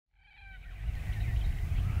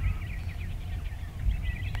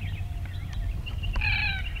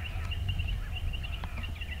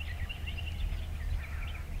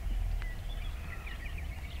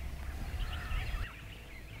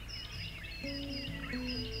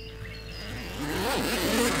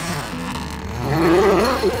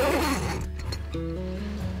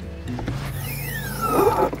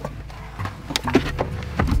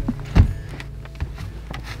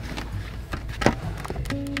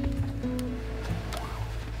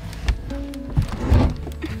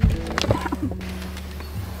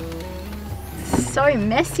so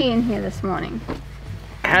messy in here this morning.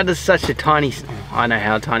 How does such a tiny... I know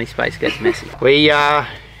how a tiny space gets messy. We are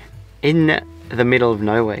in the middle of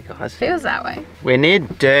nowhere, guys. Feels that way. We're near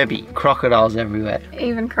Derby. Crocodiles everywhere.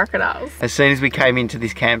 Even crocodiles. As soon as we came into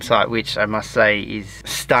this campsite, which I must say is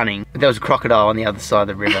stunning, there was a crocodile on the other side of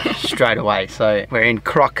the river straight away. So we're in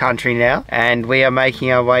croc country now, and we are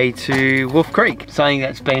making our way to Wolfe Creek, something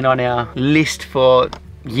that's been on our list for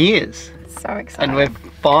years. So exciting. And we're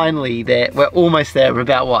finally there. We're almost there. We're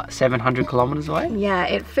about, what, 700 kilometers away? Yeah,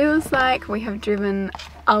 it feels like we have driven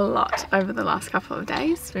a lot over the last couple of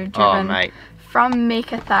days. We've driven from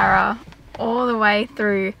Meekatharra all the way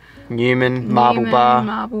through Newman, Marble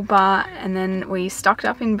Bar, and then we stocked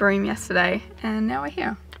up in Broome yesterday, and now we're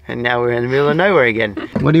here. And now we're in the middle of nowhere again.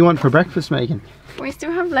 What do you want for breakfast, Megan? We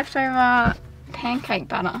still have leftover pancake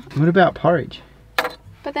batter. What about porridge?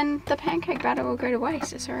 But then the pancake batter will go to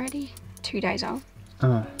waste. It's already 2 days old.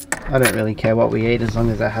 Oh, I don't really care what we eat as long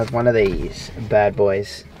as I have one of these bad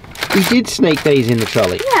boys. We did sneak these in the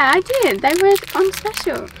trolley. Yeah, I did. They were on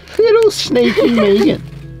special. Little sneaky Megan.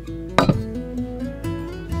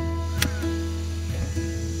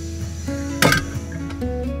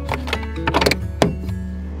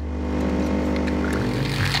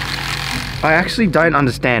 I actually don't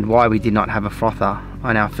understand why we did not have a frother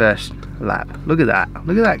on our first lap. Look at that.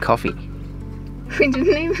 Look at that coffee. We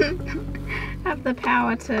didn't even have the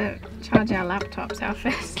power to charge our laptops our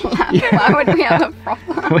first lap. Yeah. Why would we have a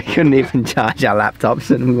frother? We couldn't even charge our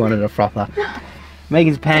laptops and we wanted a frother.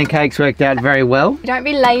 Megan's pancakes worked out very well. Don't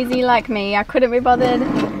be lazy like me. I couldn't be bothered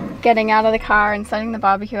getting out of the car and setting the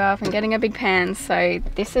barbecue up and getting a big pan. So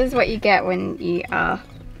this is what you get when you are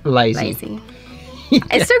lazy. Yeah.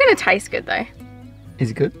 It's still going to taste good though.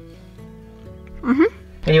 Is it good? Mm-hmm.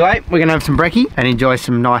 Anyway, we're going to have some brekkie and enjoy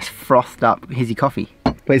some nice frothed up hizzy coffee.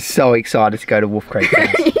 We're so excited to go to Wolfe Creek.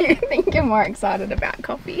 You think you're more excited about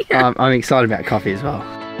coffee? I'm excited about coffee as well.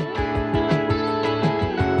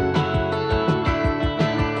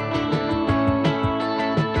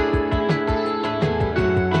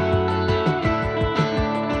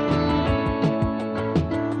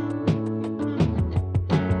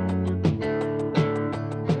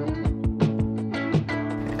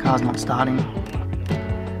 The car's not starting.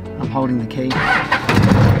 I'm holding the key.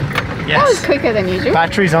 Yes. That was quicker than usual.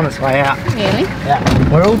 Battery's on its way out. Really?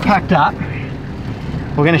 Yeah. We're all packed up.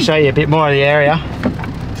 We're going to show you a bit more of the area.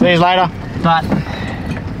 See you later. But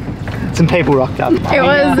some people rocked up. It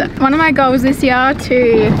was one of my goals this year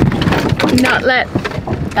to not let,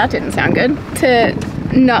 that didn't sound good, to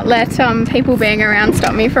not let people being around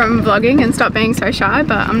stop me from vlogging and stop being so shy,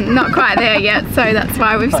 but I'm not quite there yet, so that's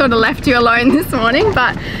why we've sort of left you alone this morning.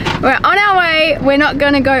 But we're on our way. We're not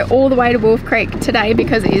going to go all the way to Wolfe Creek today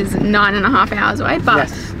because it is 9.5 hours away, but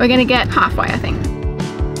yes, we're going to get halfway, I think.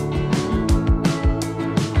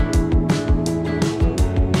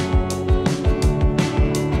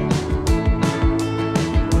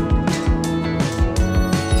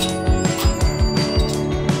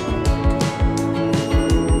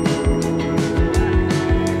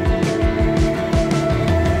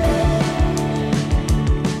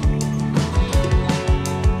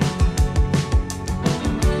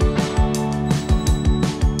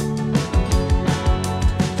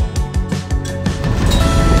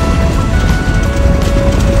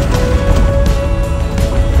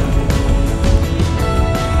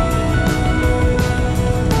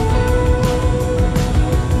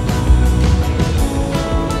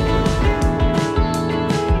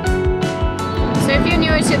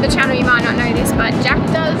 To the channel, you might not know this, but Jack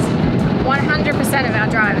does 100% of our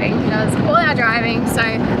driving. He does all our driving, so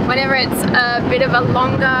whenever it's a bit of a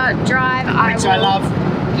longer drive, I love.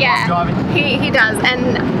 Yeah, he does,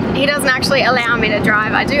 and he doesn't actually allow me to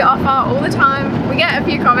drive. I do offer all the time. We get a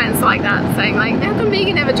few comments like that saying like, how come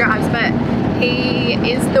Megan never drives? But he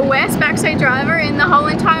is the worst backseat driver in the whole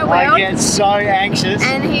entire world. I get so anxious.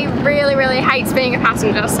 And he really, really hates being a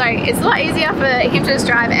passenger. So it's a lot easier for him to just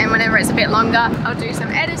drive, and whenever it's a bit longer, I'll do some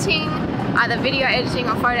editing, either video editing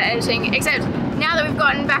or photo editing, except now that we've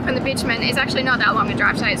gotten back on the bitumen, it's actually not that long a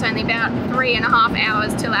drive today. It's only about 3.5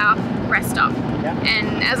 hours till our rest stop. Yep.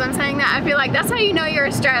 And as I'm saying that, I feel like that's how you know you're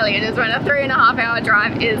Australian, is when a 3.5 hour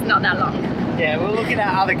drive is not that long. Yeah, we're looking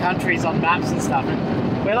at other countries on maps and stuff,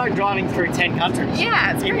 and we're like driving through 10 countries.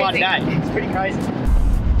 Yeah, it's in crazy. one day. It's pretty crazy.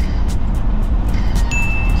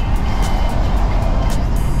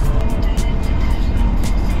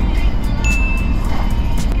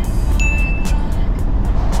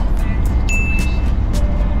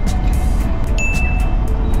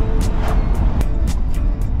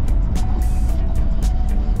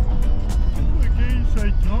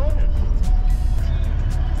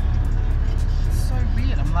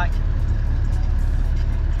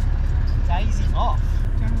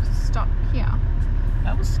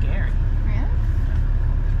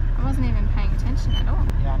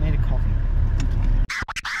 Yeah, I need a coffee.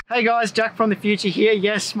 Hey guys, Jack from the future here.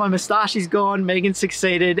 Yes, my moustache is gone, Megan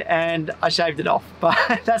succeeded, and I shaved it off. But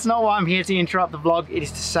that's not why I'm here to interrupt the vlog. It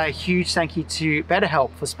is to say a huge thank you to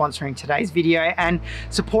BetterHelp for sponsoring today's video and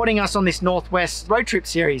supporting us on this Northwest road trip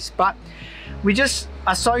series. But we just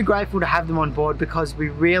are so grateful to have them on board because we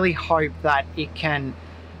really hope that it can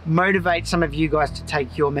motivate some of you guys to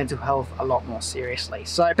take your mental health a lot more seriously.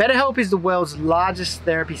 So BetterHelp is the world's largest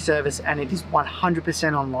therapy service and it is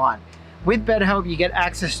 100% online. With BetterHelp, you get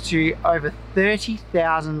access to over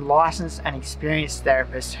 30,000 licensed and experienced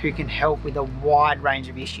therapists who can help with a wide range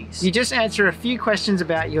of issues. You just answer a few questions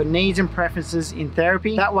about your needs and preferences in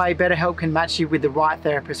therapy. That way, BetterHelp can match you with the right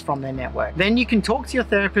therapist from their network. Then you can talk to your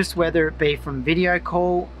therapist, whether it be from video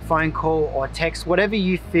call, phone call, or text, whatever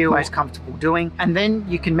you feel most comfortable doing. And then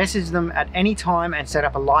you can message them at any time and set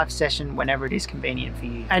up a live session whenever it is convenient for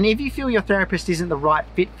you. And if you feel your therapist isn't the right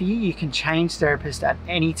fit for you, you can change therapist at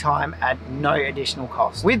any time at no additional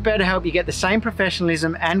cost. With BetterHelp, you get the same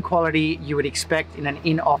professionalism and quality you would expect in an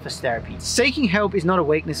in-office therapy. Seeking help is not a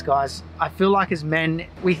weakness, guys. I feel like as men,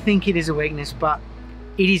 we think it is a weakness, but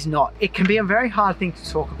it is not. It can be a very hard thing to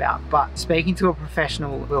talk about, but speaking to a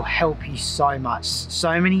professional will help you so much.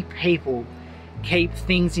 So many people keep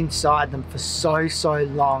things inside them for so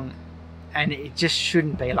long, and it just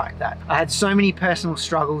shouldn't be like that. I had so many personal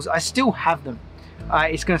struggles. I still have them.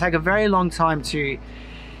 It's going to take a very long time to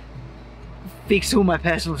fix all my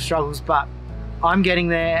personal struggles, but I'm getting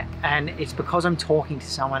there, and it's because I'm talking to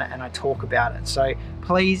someone and I talk about it. So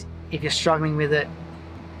please, if you're struggling with it,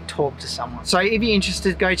 talk to someone. So if you're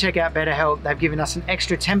interested, go check out BetterHelp. They've given us an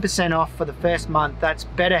extra 10% off for the first month. That's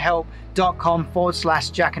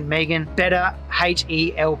betterhelp.com/Jack and Megan. Better,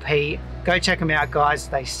 H-E-L-P. Go check them out, guys.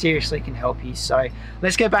 They seriously can help you. So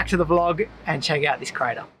let's get back to the vlog and check out this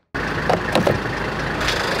crater.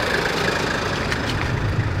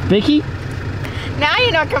 Vicky? Now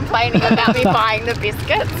you're not complaining about me buying the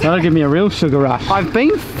biscuits. That'll give me a real sugar rush. I've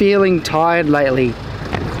been feeling tired lately,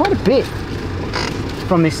 quite a bit,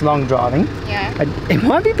 from this long driving. Yeah. It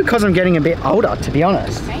might be because I'm getting a bit older, to be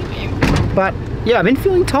honest. Maybe. But yeah, I've been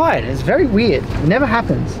feeling tired. It's very weird. It never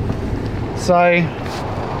happens. So, I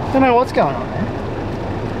don't know what's going on there.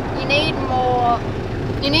 You need more,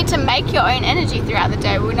 you need to make your own energy throughout the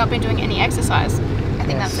day. We've not been doing any exercise. I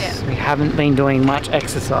think that's it. We haven't been doing much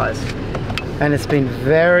exercise. And it's been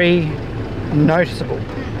very noticeable.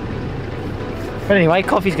 But anyway,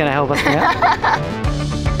 coffee's going to help us out.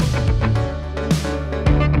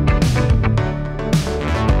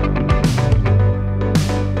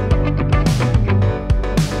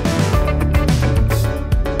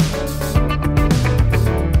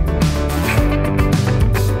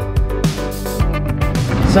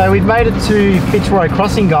 So we've made it to Fitzroy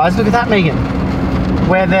Crossing, guys. Look at that, Megan.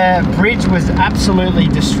 Where the bridge was absolutely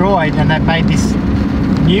destroyed and they've made this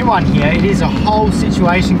new one here. It is a whole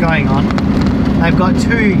situation going on. They've got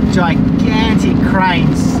two gigantic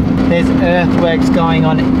cranes. There's earthworks going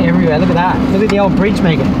on everywhere. Look at that. Look at the old bridge,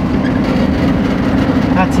 Megan.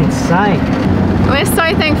 That's insane. We're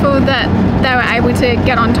so thankful that they were able to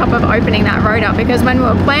get on top of opening that road up, because when we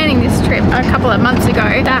were planning this trip a couple of months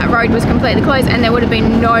ago, that road was completely closed and there would have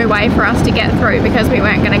been no way for us to get through because we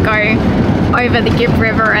weren't going to go over the Gibb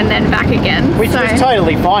River and then back again. Which was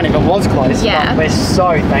totally fine if it was closed. Yeah. We're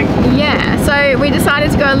so thankful. Yeah, so we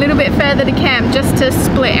decided to go a little bit further to camp just to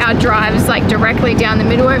split our drives like directly down the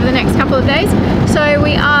middle over the next couple of days. So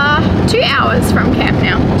we are 2 hours from camp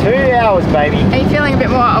now. 2 hours, baby. Are you feeling a bit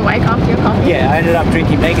more awake after your coffee? Yeah, I ended up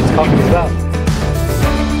drinking Megan's coffee as well.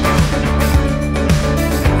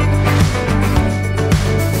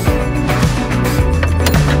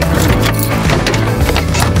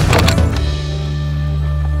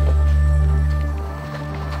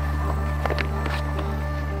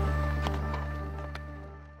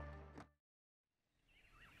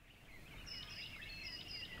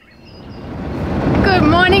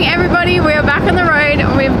 Everybody, we're back on the road.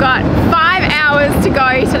 We've got 5 hours to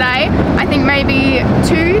go today. I think maybe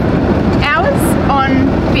 2 hours on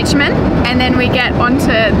bitumen, and then we get onto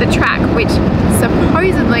the track, which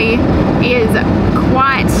supposedly is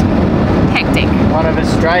quite hectic. One of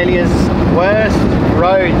Australia's worst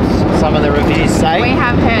roads, some of the reviews say. We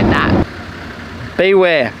have heard that.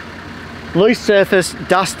 Beware. Loose surface,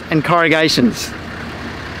 dust and corrugations.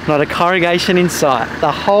 Not a corrugation in sight.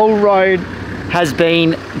 The whole road has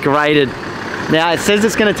been graded. Now it says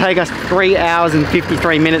it's going to take us 3 hours and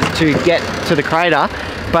 53 minutes to get to the crater,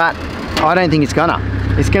 but I don't think it's gonna.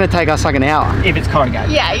 It's going to take us like an hour if it's corrugated.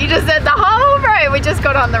 Yeah, you just said the whole road. We just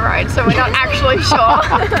got on the road, so we're not actually sure.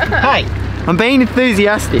 Hey, I'm being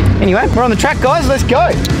enthusiastic. Anyway, we're on the track, guys. Let's go.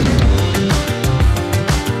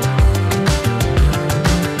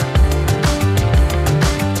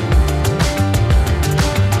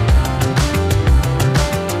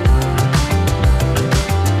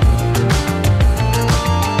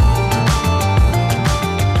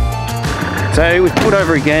 So we've pulled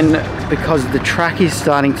over again because the track is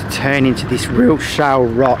starting to turn into this real shale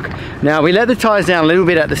rock. Now we let the tyres down a little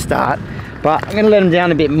bit at the start, but I'm going to let them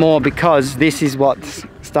down a bit more because this is what's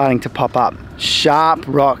starting to pop up. Sharp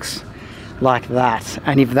rocks like that.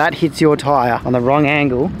 And if that hits your tyre on the wrong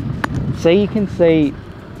angle, see, you can see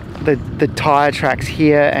the tyre tracks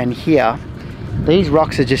here and here. These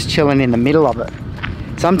rocks are just chilling in the middle of it.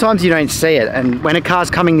 Sometimes you don't see it, and when a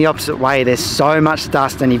car's coming the opposite way, there's so much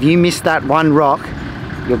dust, and if you miss that one rock,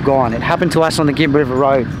 you're gone. It happened to us on the Gibb River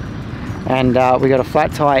Road, and we got a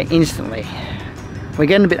flat tyre instantly. We're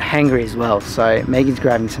getting a bit hangry as well, so Megan's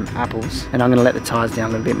grabbing some apples, and I'm going to let the tyres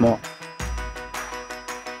down a little bit more.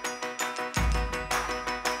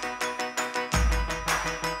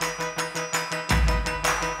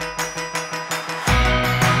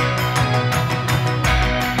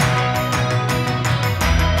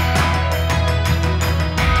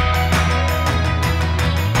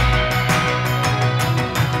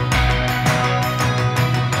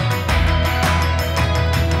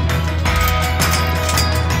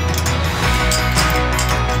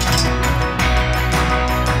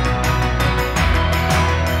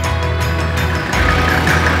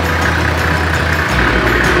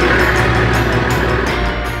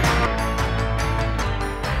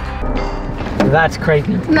 That's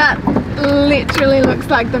creepy. That literally looks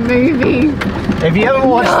like the movie. Have you ever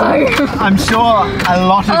watched it? I'm sure a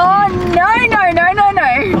lot of you...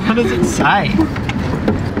 no. What does it say?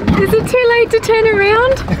 Is it too late to turn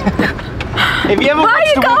around? Have you ever Why are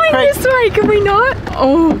you going this way? Can we not?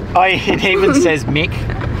 Oh, it even says Mick.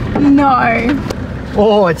 No.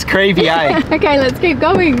 Oh, it's creepy, eh? Okay, let's keep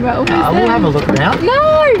going. We'll have a look around. No,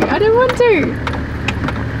 I don't want to.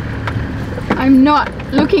 I'm not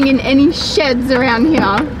looking in any sheds around here.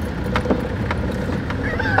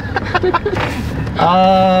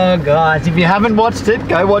 Oh guys, if you haven't watched it,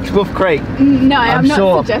 go watch Wolfe Creek. No, I'm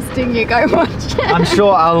not suggesting you go watch it. I'm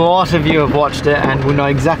sure a lot of you have watched it and will know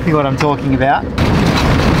exactly what I'm talking about. In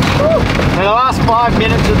the last 5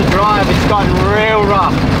 minutes of the drive, it's gotten real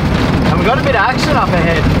rough. And we've got a bit of action up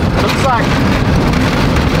ahead. It looks like,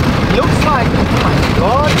 oh my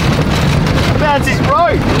God. That's this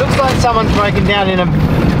road. It looks like someone's broken down in a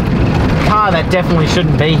car that definitely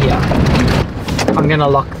shouldn't be here. I'm gonna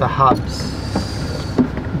lock the hubs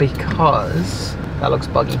because that looks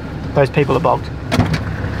boggy. Those people are bogged.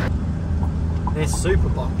 They're super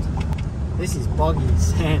bogged. This is boggy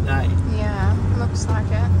sand, eh? Yeah, looks like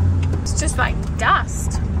it. It's just like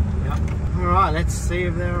dust. Yep. Alright, let's see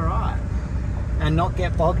if they're alright. And not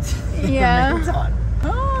get bogged in yeah. the meantime.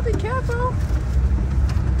 Oh, be careful.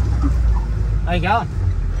 How you going?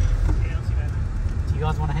 Yeah, not too bad. Do you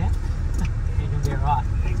guys want a hand? You're going to be alright.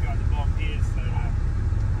 These guys are bogged here, so I'm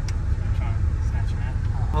trying to snatch him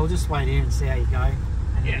out. I'll just wait here and see how you go.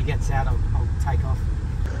 And if he gets out, I'll take off.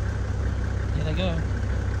 Here they go.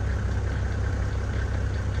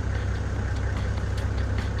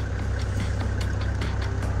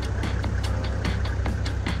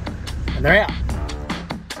 And they're out.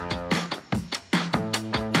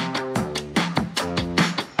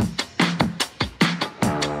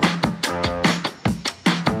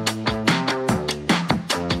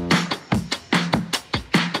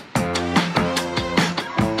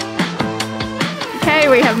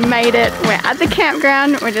 We have made it. We're at the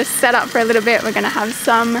campground. We're just set up for a little bit. We're gonna have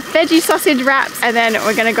some veggie sausage wraps and then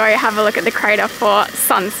we're gonna go have a look at the crater for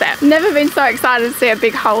sunset. Never been so excited to see a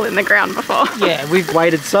big hole in the ground before. Yeah, we've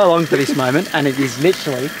waited so long for this moment and it is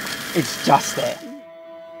literally, it's just there.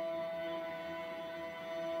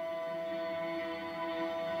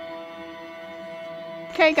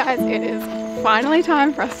 Okay guys, it is finally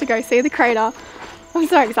time for us to go see the crater. I'm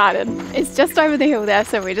so excited. It's just over the hill there,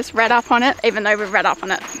 so we just read up on it, even though we read up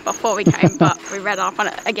on it before we came, but we read up on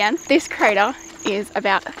it again. This crater is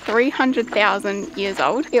about 300,000 years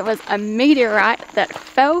old. It was a meteorite that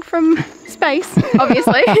fell from space,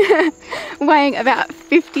 obviously, weighing about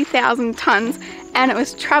 50,000 tons, and it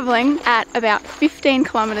was traveling at about 15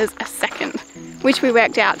 kilometers a second, which we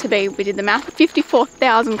worked out to be, we did the math,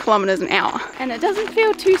 54,000 kilometers an hour. And it doesn't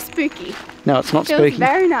feel too spooky. No, it's not spooky. spooky. It feels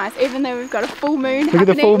very nice, even though we've got a full moon happening. Look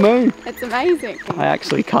at the full moon. It's amazing. I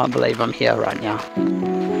actually can't believe I'm here right now.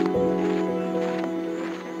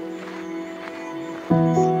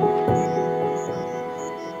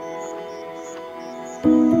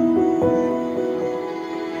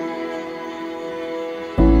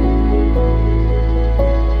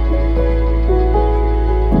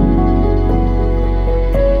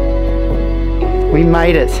 We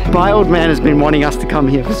made it. My old man has been wanting us to come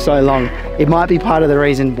here for so long. It might be part of the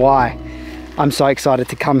reason why I'm so excited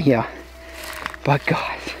to come here. But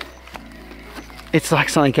guys, It's like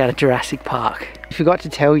something out of Jurassic Park. I forgot to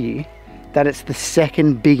tell you that it's the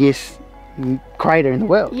second biggest crater in the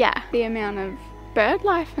world. Yeah, the amount of bird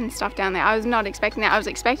life and stuff down there. I was not expecting that. I was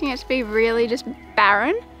expecting it to be really just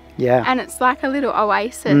barren. Yeah. And it's like a little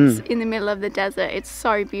oasis in the middle of the desert. It's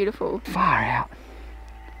so beautiful. Far out.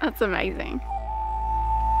 That's amazing.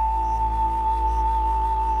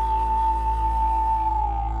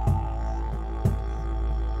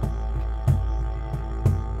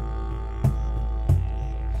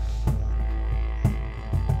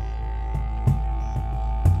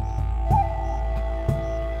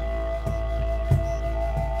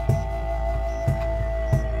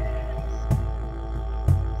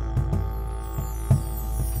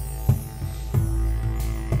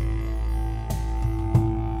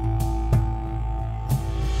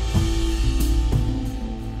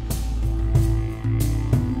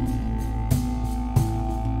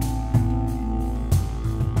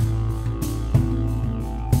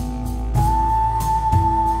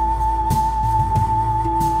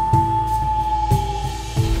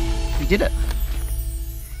 Did it.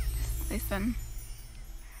 Listen.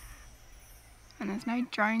 And there's no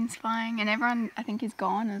drones flying, and everyone I think is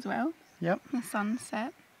gone as well. Yep. The sun's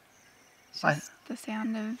set. It's just the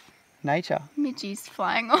sound of Nature. midgies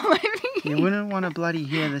flying all over you. You wouldn't want to bloody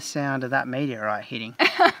hear the sound of that meteorite hitting.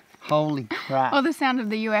 Holy crap. Or the sound of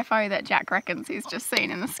the UFO that Jack reckons he's just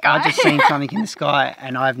seen in the sky. I've just seen something in the sky,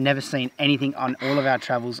 and I've never seen anything on all of our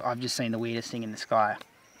travels. I've just seen the weirdest thing in the sky.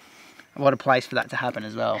 What a place for that to happen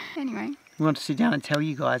as well. Anyway. We want to sit down and tell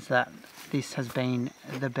you guys that this has been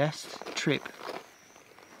the best trip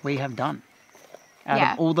we have done. Out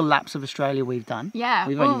of all the laps of Australia we've done. Yeah,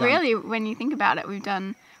 well really when you think about it, we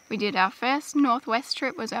did our first northwest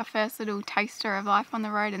trip, was our first little taster of life on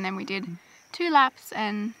the road, and then we did 2 laps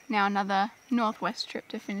and now another northwest trip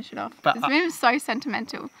to finish it off. But It's been so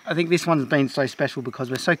sentimental. I think this one's been so special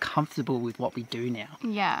because we're so comfortable with what we do now.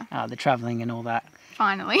 Yeah. The travelling and all that.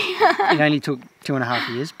 Finally. It only took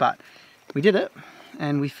 2.5 years, but we did it,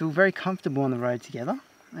 and we feel very comfortable on the road together,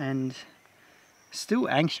 and still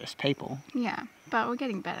anxious people. Yeah, but we're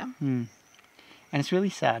getting better. And it's really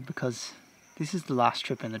sad because this is the last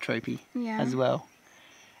trip in the Troopy as well,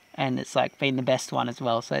 and it's like been the best one as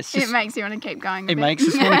well. So it's just, it makes you want to keep going. It makes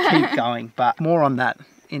us want to keep going, but more on that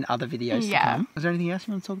in other videos to come. Is there anything else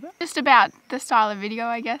you want to talk about? Just about the style of video,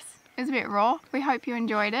 I guess. It was a bit raw. We hope you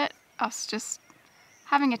enjoyed it. Us just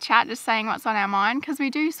having a chat, just saying what's on our mind, because we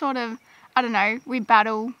do sort of, I don't know, we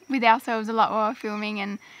battle with ourselves a lot while we're filming,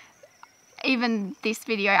 and even this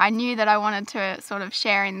video, I knew that I wanted to sort of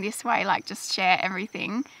share in this way, like just share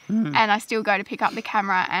everything. And I still go to pick up the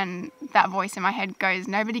camera and that voice in my head goes,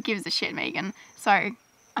 nobody gives a shit, Megan. So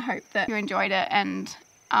I hope that you enjoyed it, and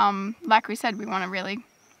like we said, we want to really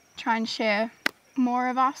try and share more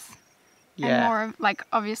of us. And more of, like,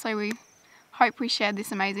 obviously we hope we shared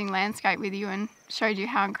this amazing landscape with you and showed you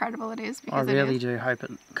how incredible it is. I really do hope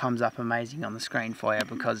it comes up amazing on the screen for you,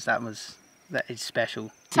 because that is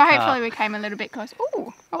special. So hopefully we came a little bit close.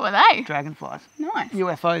 Ooh, what were they? Dragonflies. Nice.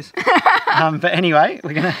 UFOs. But anyway,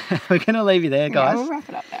 we're gonna leave you there, guys. Yeah, we'll wrap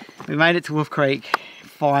it up there. We made it to Wolfe Creek,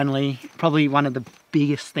 finally. Probably one of the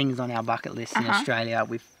biggest things on our bucket list in Australia.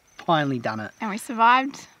 We've finally done it. And we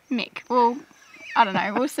survived Mick. Well, I don't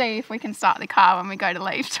know. We'll see if we can start the car when we go to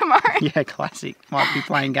leave tomorrow. Yeah, classic. Might be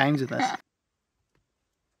playing games with us.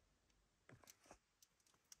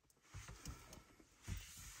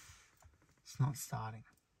 It's not starting.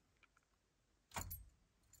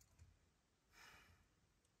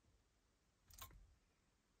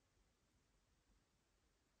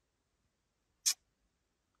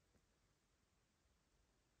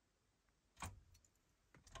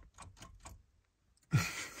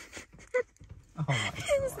 Oh my God.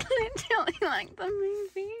 It's literally like the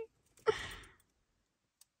movie.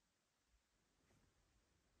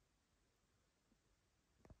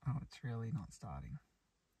 Oh, it's really not starting.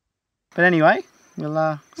 But anyway,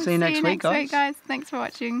 we'll see you next week, guys. Thanks for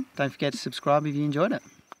watching. Don't forget to subscribe if you enjoyed it.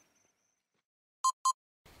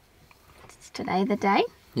 It's today the day.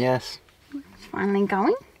 Yes. It's finally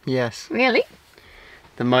going. Yes. Really?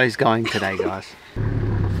 The Mo's going today, guys.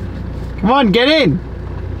 Come on, get in!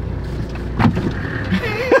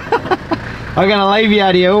 I'm gonna leave you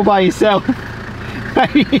out here all by yourself. Hey,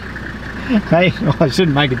 oh, I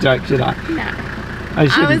shouldn't make a joke, should I? No. I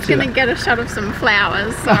was going to get a shot of some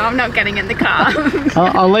flowers, so I'm not getting in the car.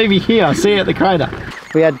 I'll leave you here. I'll see you at the crater.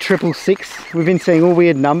 We had 666. We've been seeing all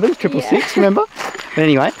weird numbers, 666, remember? But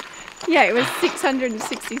anyway. Yeah, it was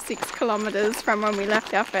 666 kilometres from when we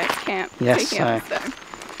left our first camp. Yes, so a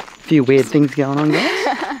few weird things going on, guys.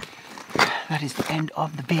 That is the end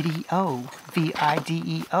of the video.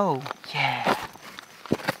 V-I-D-E-O. Yeah.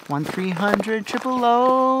 1300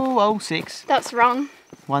 0006. That's wrong.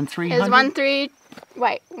 1300.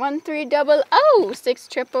 Wait, 1300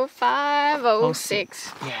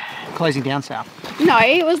 655506. Yeah, closing down south. No,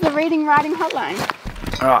 it was the reading writing hotline.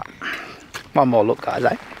 Alright, one more look, guys,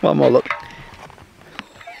 eh? One more look.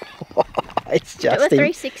 It's just... It was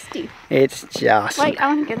 360. It's just... Wait, I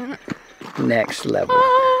want to get in it. Next level.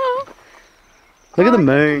 Oh, Look at the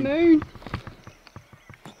moon. moon.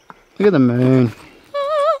 Look at the moon.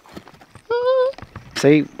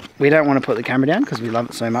 See, we don't want to put the camera down because we love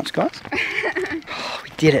it so much, guys. Oh, we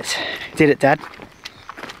did it. Did it, Dad.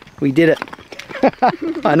 We did it.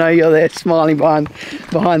 I know you're there smiling behind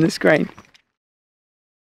the screen.